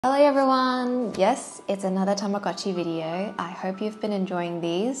Hello everyone! Yes, it's another Tamagotchi video. I hope you've been enjoying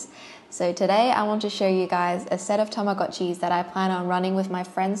these. So today I want to show you guys a set of Tamagotchis that I plan on running with my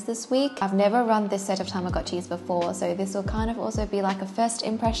friends this week. I've never run this set of Tamagotchis before, so this will kind of also be like a first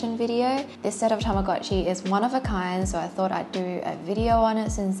impression video. This set of Tamagotchi is one of a kind, so I thought I'd do a video on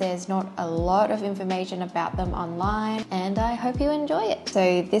it since there's not a lot of information about them online, and I hope you enjoy it.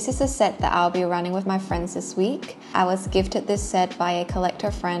 So this is a set that I'll be running with my friends this week. I was gifted this set by a collector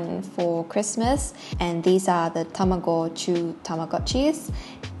friend for Christmas, and these are the TamagoChu Tamagotchis.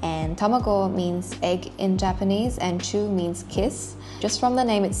 And tamago means egg in Japanese and chu means kiss. Just from the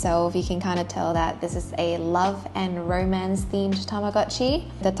name itself, you can kind of tell that this is a love and romance themed Tamagotchi.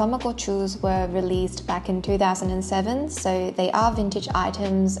 The Tamagotchus were released back in 2007, so they are vintage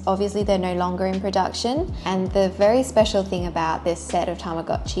items. Obviously, they're no longer in production. And the very special thing about this set of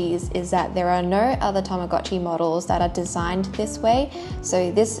Tamagotchis is that there are no other Tamagotchi models that are designed this way.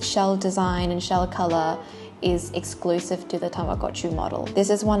 So this shell design and shell color is exclusive to the Tamagotchi model. This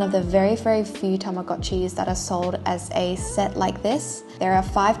is one of the very few Tamagotchis that are sold as a set like this. There are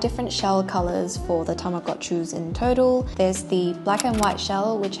 5 different shell colors for the Tamagotchus in total. There's the black and white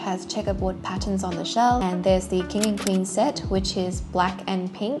shell, which has checkerboard patterns on the shell, and there's the king and queen set, which is black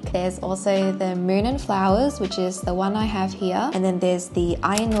and pink. There's also the moon and flowers, which is the one I have here, and then there's the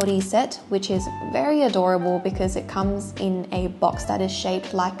Ainori set, which is very adorable because it comes in a box that is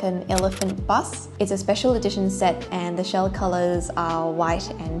shaped like an elephant bus. It's a special edition set and the shell colors are white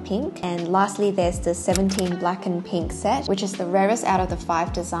and pink. And lastly, there's the 17 black and pink set, which is the rarest out of the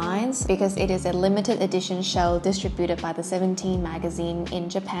 5 designs because it is a limited edition shell distributed by the 17 magazine in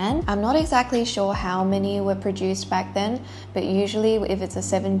Japan. I'm not exactly sure how many were produced back then, but usually if it's a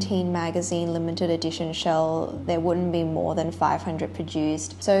 17 magazine limited edition shell, there wouldn't be more than 500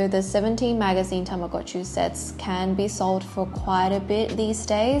 produced. So the 17 magazine Tamagotchi sets can be sold for quite a bit these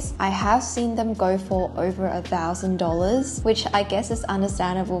days. I have seen them go for over $1,000, which I guess is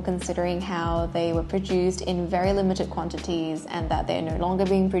understandable considering how they were produced in very limited quantities and that they're no longer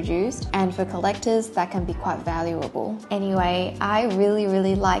being produced. And for collectors, that can be quite valuable. Anyway, I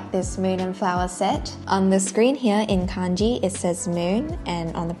really like this moon and flower set. On the screen here in kanji, it says moon,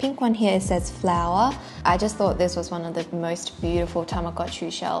 and on the pink one here, it says flower. I just thought this was one of the most beautiful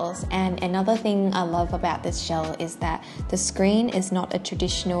Tamagotchi shells. And another thing I love about this shell is that the screen is not a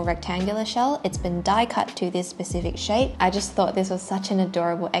traditional rectangular shell. It's been die cut to this specific shape. I just thought this was such an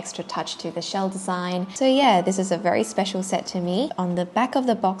adorable extra touch to the shell design. So yeah, this is a very special set to me. On the back of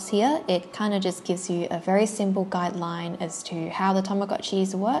the box here, it kind of just gives you a very simple guideline as to how the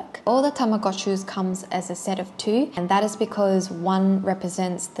Tamagotchis work. All the Tamagotchis comes as a set of 2, and that is because one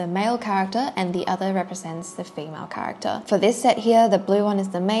represents the male character and the other represents the female character. For this set here, the blue one is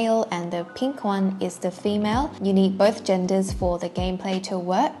the male and the pink one is the female. You need both genders for the gameplay to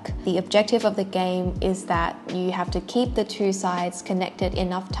work. The objective of the game is that you have to keep the 2 sides connected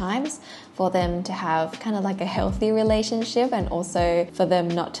enough times for them to have kind of like a healthy relationship and also for them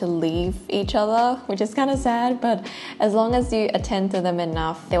not to leave each other, which is kind of sad, but as long as you attend to them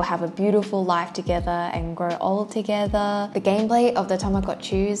enough, they'll have a beautiful life together and grow old together. The gameplay of the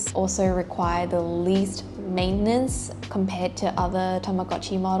Tamagotchis also require the least maintenance compared to other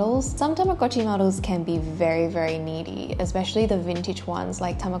Tamagotchi models. Some Tamagotchi models can be very needy, especially the vintage ones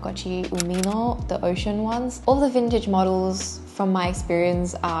like Tamagotchi Umino, the ocean ones. All the vintage models from my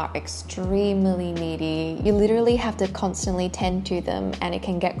experience are extremely needy. You literally have to constantly tend to them and it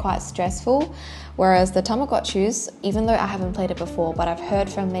can get quite stressful. Whereas the Tamagotchis, even though I haven't played it before, but I've heard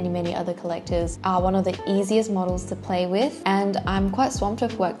from many other collectors, are one of the easiest models to play with. And I'm quite swamped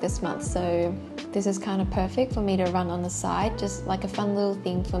with work this month, so this is kind of perfect for me to run on the side, just like a fun little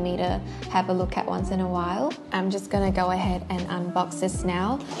thing for me to have a look at once in a while. I'm just gonna go ahead and unbox this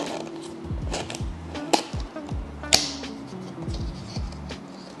now.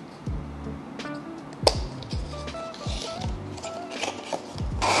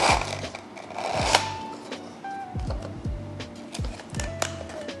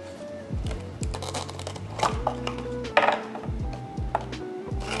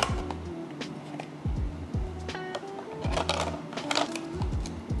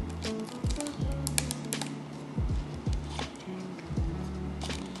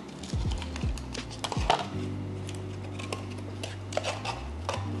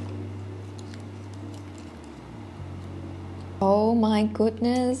 Oh my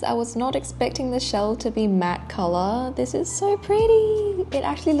goodness, I was not expecting the shell to be matte color. This is so pretty. It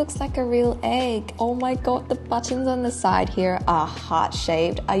actually looks like a real egg. Oh my god, the buttons on the side here are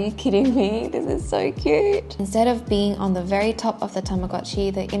heart-shaped. Are you kidding me? This is so cute. Instead of being on the very top of the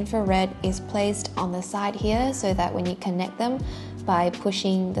Tamagotchi, the infrared is placed on the side here so that when you connect them, By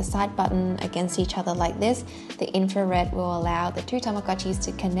pushing the side button against each other like this, the infrared will allow the two Tamagotchis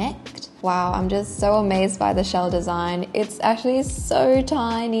to connect. Wow, I'm just so amazed by the shell design. It's actually so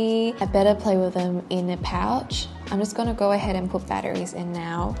tiny. I better play with them in a pouch. I'm just gonna go ahead and put batteries in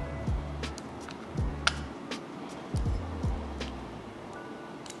now.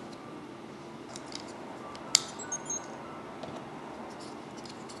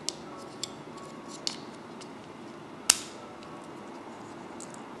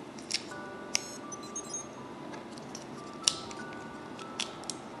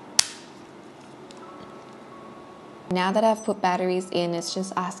 Now that I've put batteries in, it's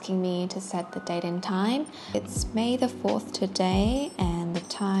just asking me to set the date and time. It's May the 4th today and the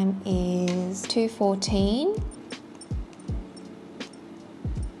time is 2:14.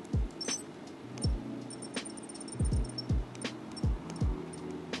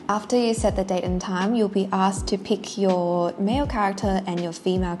 After you set the date and time, you'll be asked to pick your male character and your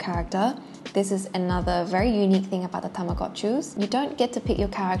female character. This is another very unique thing about the Tamagotchus. You don't get to pick your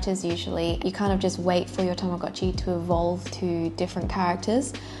characters usually. You kind of just wait for your Tamagotchi to evolve to different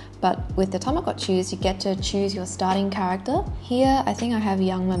characters. But with the Tamagotchus, you get to choose your starting character. Here, I think I have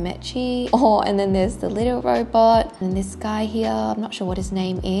young Mamechi. Oh, and then there's the little robot. And this guy here, I'm not sure what his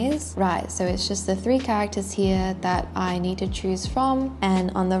name is. Right, so it's just the 3 characters here that I need to choose from. And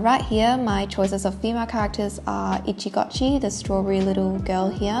on the right here, my choices of female characters are Ichigotchi, the strawberry little girl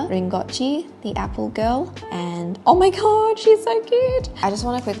here, Ringotchi, the apple girl, and oh my god, she's so cute! I just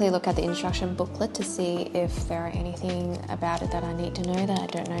want to quickly look at the instruction booklet to see if there are anything about it that I need to know that I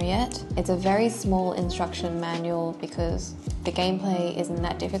don't know yet. It's a very small instruction manual because the gameplay isn't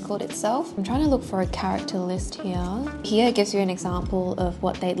that difficult itself. I'm trying to look for a character list here. Here it gives you an example of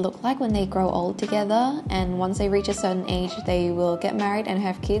what they'd look like when they grow old together, and once they reach a certain age they will get married and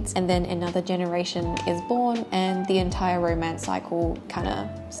have kids, and then another generation is born and the entire romance cycle kind of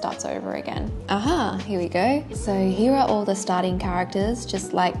starts over again. Aha, here we go. So here are all the starting characters,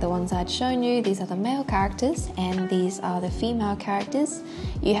 just like the ones I'd shown you. These are the male characters and these are the female characters.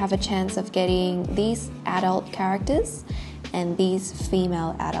 You have a chance of getting these adult characters and these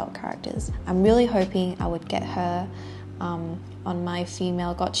female adult characters. I'm really hoping I would get her on my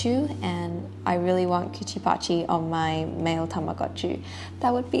female Gotchu, and I really want Kuchibachi on my male Tamagotchu.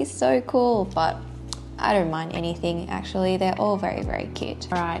 That would be so cool, but I don't mind anything actually. They're all very, very cute.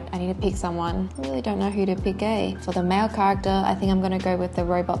 Alright, I need to pick someone. I really don't know who to pick, eh? For the male character, I think I'm gonna go with the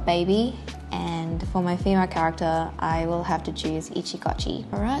robot baby. And for my female character, I will have to choose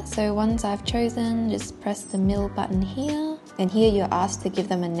Ichigotchi. Alright, so once I've chosen, just press the middle button here. And here you're asked to give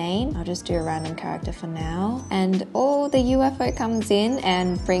them a name. I'll just do a random character for now. And the UFO comes in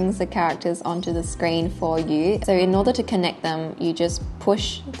and brings the characters onto the screen for you. So in order to connect them, you just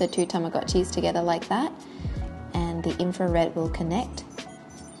push the 2 Tamagotchis together like that. And the infrared will connect.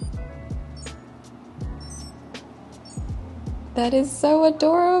 That is so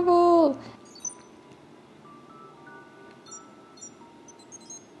adorable!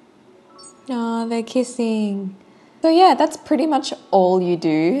 Oh, they're kissing. So yeah, that's pretty much all you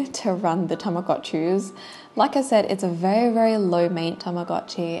do to run the Tamagotchus. Like I said, it's a very, very low main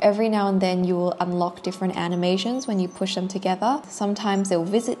Tamagotchi. Every now and then you will unlock different animations when you push them together. Sometimes they'll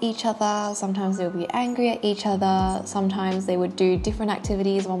visit each other, sometimes they'll be angry at each other, sometimes they would do different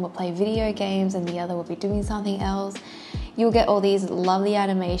activities. One would play video games and the other would be doing something else. You'll get all these lovely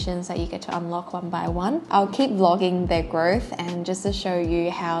animations that you get to unlock one by one. I'll keep vlogging their growth and just to show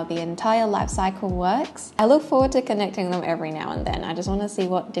you how the entire life cycle works. I look forward to connecting them every now and then. I just want to see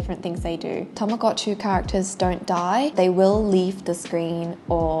what different things they do. Tamagotchi characters don't die. They will leave the screen,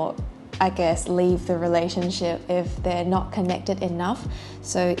 or I guess leave the relationship if they're not connected enough.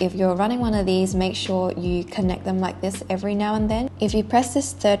 So if you're running one of these, make sure you connect them like this every now and then. If you press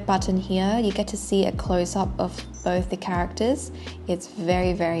this 3rd button here, you get to see a close-up of both the characters. It's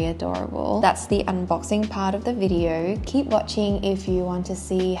very, very adorable. That's the unboxing part of the video. Keep watching if you want to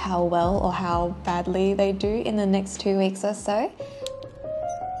see how well or how badly they do in the next 2 weeks or so.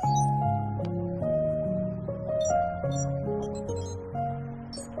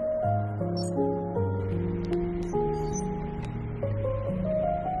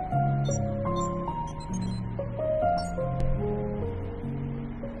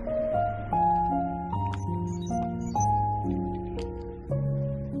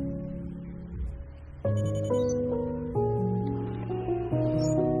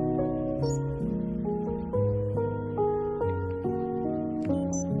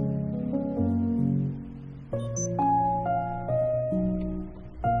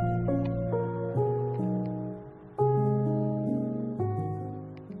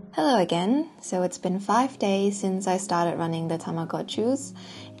 again. So it's been 5 days since I started running the Tamagotchus,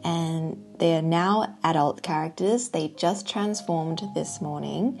 and they are now adult characters. They just transformed this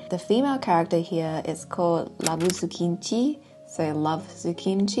morning. The female character here is called Labuzukinchi, so Love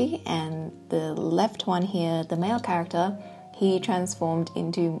Zukinchi, and the left one here, the male character, he transformed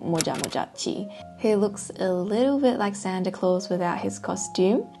into Mojamojachi, who looks a little bit like Santa Claus without his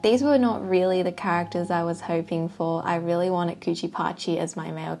costume. These were not really the characters I was hoping for. I really wanted Kuchipachi as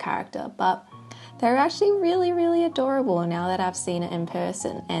my male character, but they're actually really adorable now that I've seen it in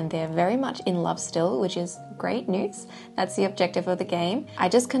person, and they're very much in love still, which is great news. That's the objective of the game. I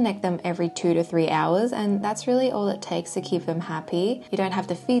just connect them every 2 to 3 hours, and that's really all it takes to keep them happy. You don't have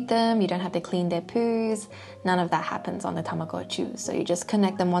to feed them, you don't have to clean their poos, none of that happens on the Tamagotchi. So you just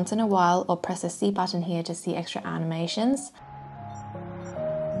connect them once in a while or press the C button here to see extra animations.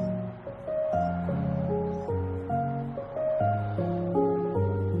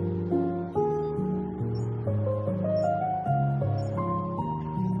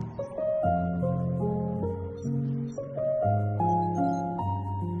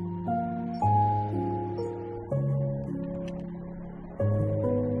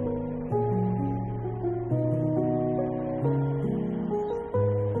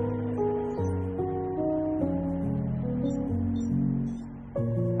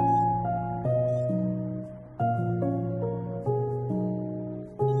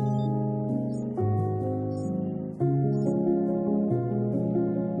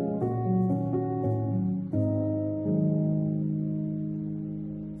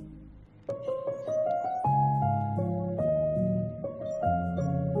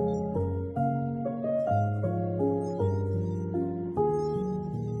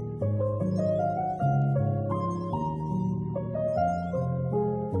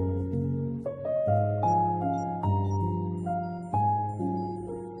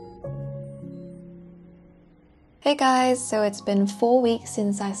 Hey guys, so it's been 4 weeks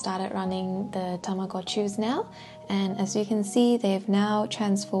since I started running the Tamagotchus now, and as you can see, they've now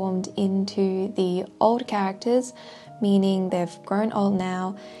transformed into the old characters, meaning they've grown old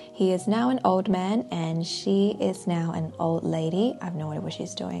now. He is now an old man and she is now an old lady. I have no idea what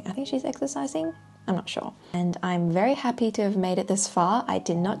she's doing. I think she's exercising. I'm not sure. And I'm very happy to have made it this far. I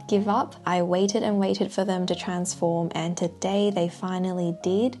did not give up. I waited and waited for them to transform, and today they finally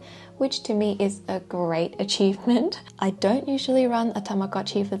did, which to me is a great achievement. I don't usually run a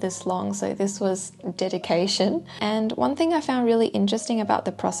Tamagotchi for this long, so this was dedication. And one thing I found really interesting about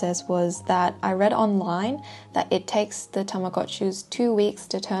the process was that I read online that it takes the Tamagotchis 2 weeks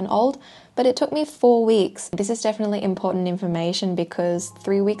to turn old, but it took me 4 weeks. This is definitely important information because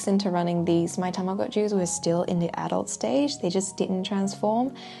 3 weeks into running these, my Tamagotchis were still in the adult stage. They just didn't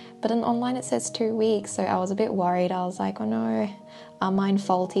transform. But in online it says 2 weeks, so I was a bit worried. I was like, oh no, are mine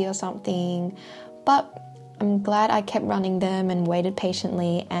faulty or something? But I'm glad I kept running them and waited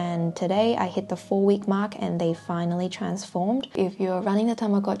patiently, and today I hit the 4-week mark and they finally transformed. If you're running the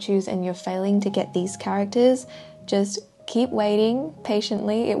Tamagotchis and you're failing to get these characters, just keep waiting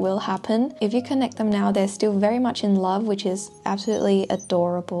patiently, it will happen. If you connect them now, they're still very much in love, which is absolutely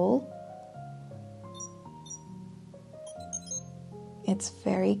adorable. It's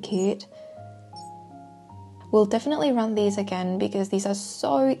very cute. We'll definitely run these again because these are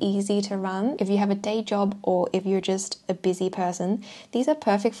so easy to run. If you have a day job or if you're just a busy person, these are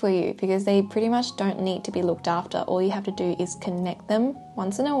perfect for you because they pretty much don't need to be looked after. All you have to do is connect them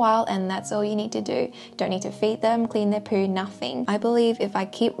once in a while, and that's all you need to do. Don't need to feed them, clean their poo, nothing. I believe if I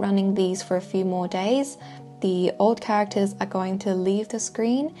keep running these for a few more days, the old characters are going to leave the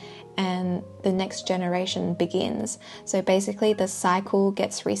screen and the next generation begins. So basically the cycle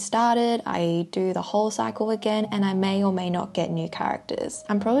gets restarted, I do the whole cycle again, and I may or may not get new characters.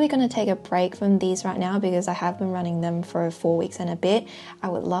 I'm probably going to take a break from these right now because I have been running them for 4 weeks and a bit. I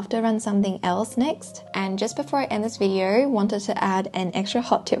would love to run something else next. And just before I end this video, wanted to add an extra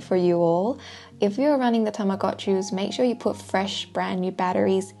hot tip for you all. If you're running the Tamagotchis, make sure you put fresh brand new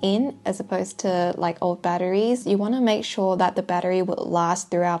batteries in as opposed to like old batteries. You want to make sure that the battery will last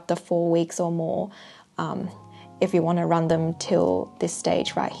throughout the 4 weeks or more if you want to run them till this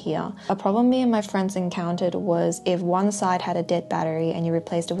stage right here. A problem me and my friends encountered was if one side had a dead battery and you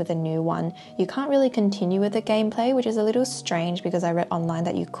replaced it with a new one, you can't really continue with the gameplay, which is a little strange because I read online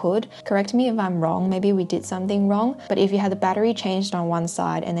that you could. Correct me if I'm wrong, maybe we did something wrong, but if you had the battery changed on one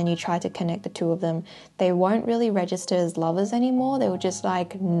side and then you try to connect the two of them, they won't really register as lovers anymore. They would just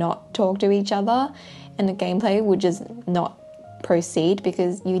like not talk to each other and the gameplay would just not proceed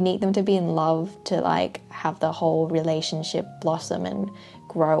because you need them to be in love to like have the whole relationship blossom and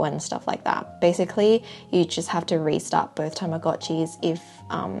grow and stuff like that. Basically, you just have to restart both Tamagotchis if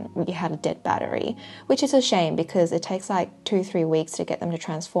you had a dead battery, which is a shame because it takes like 2-3 weeks to get them to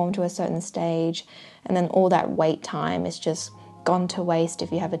transform to a certain stage, and then all that wait time is just gone to waste.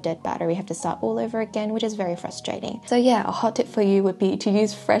 If you have a dead battery, you have to start all over again, which is very frustrating. So yeah, a hot tip for you would be to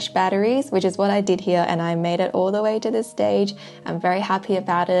use fresh batteries, which is what I did here, and I made it all the way to this stage. I'm very happy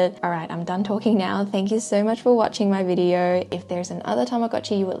about it. All right, I'm done talking now. Thank you so much for watching my video. If there's another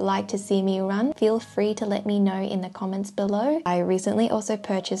Tamagotchi you would like to see me run, feel free to let me know in the comments below. I recently also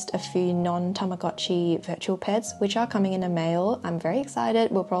purchased a few non-Tamagotchi virtual pets, which are coming in the mail. I'm very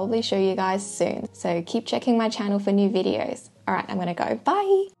excited. We'll probably show you guys soon. So keep checking my channel for new videos. All right, I'm gonna go.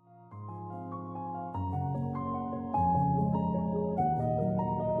 Bye!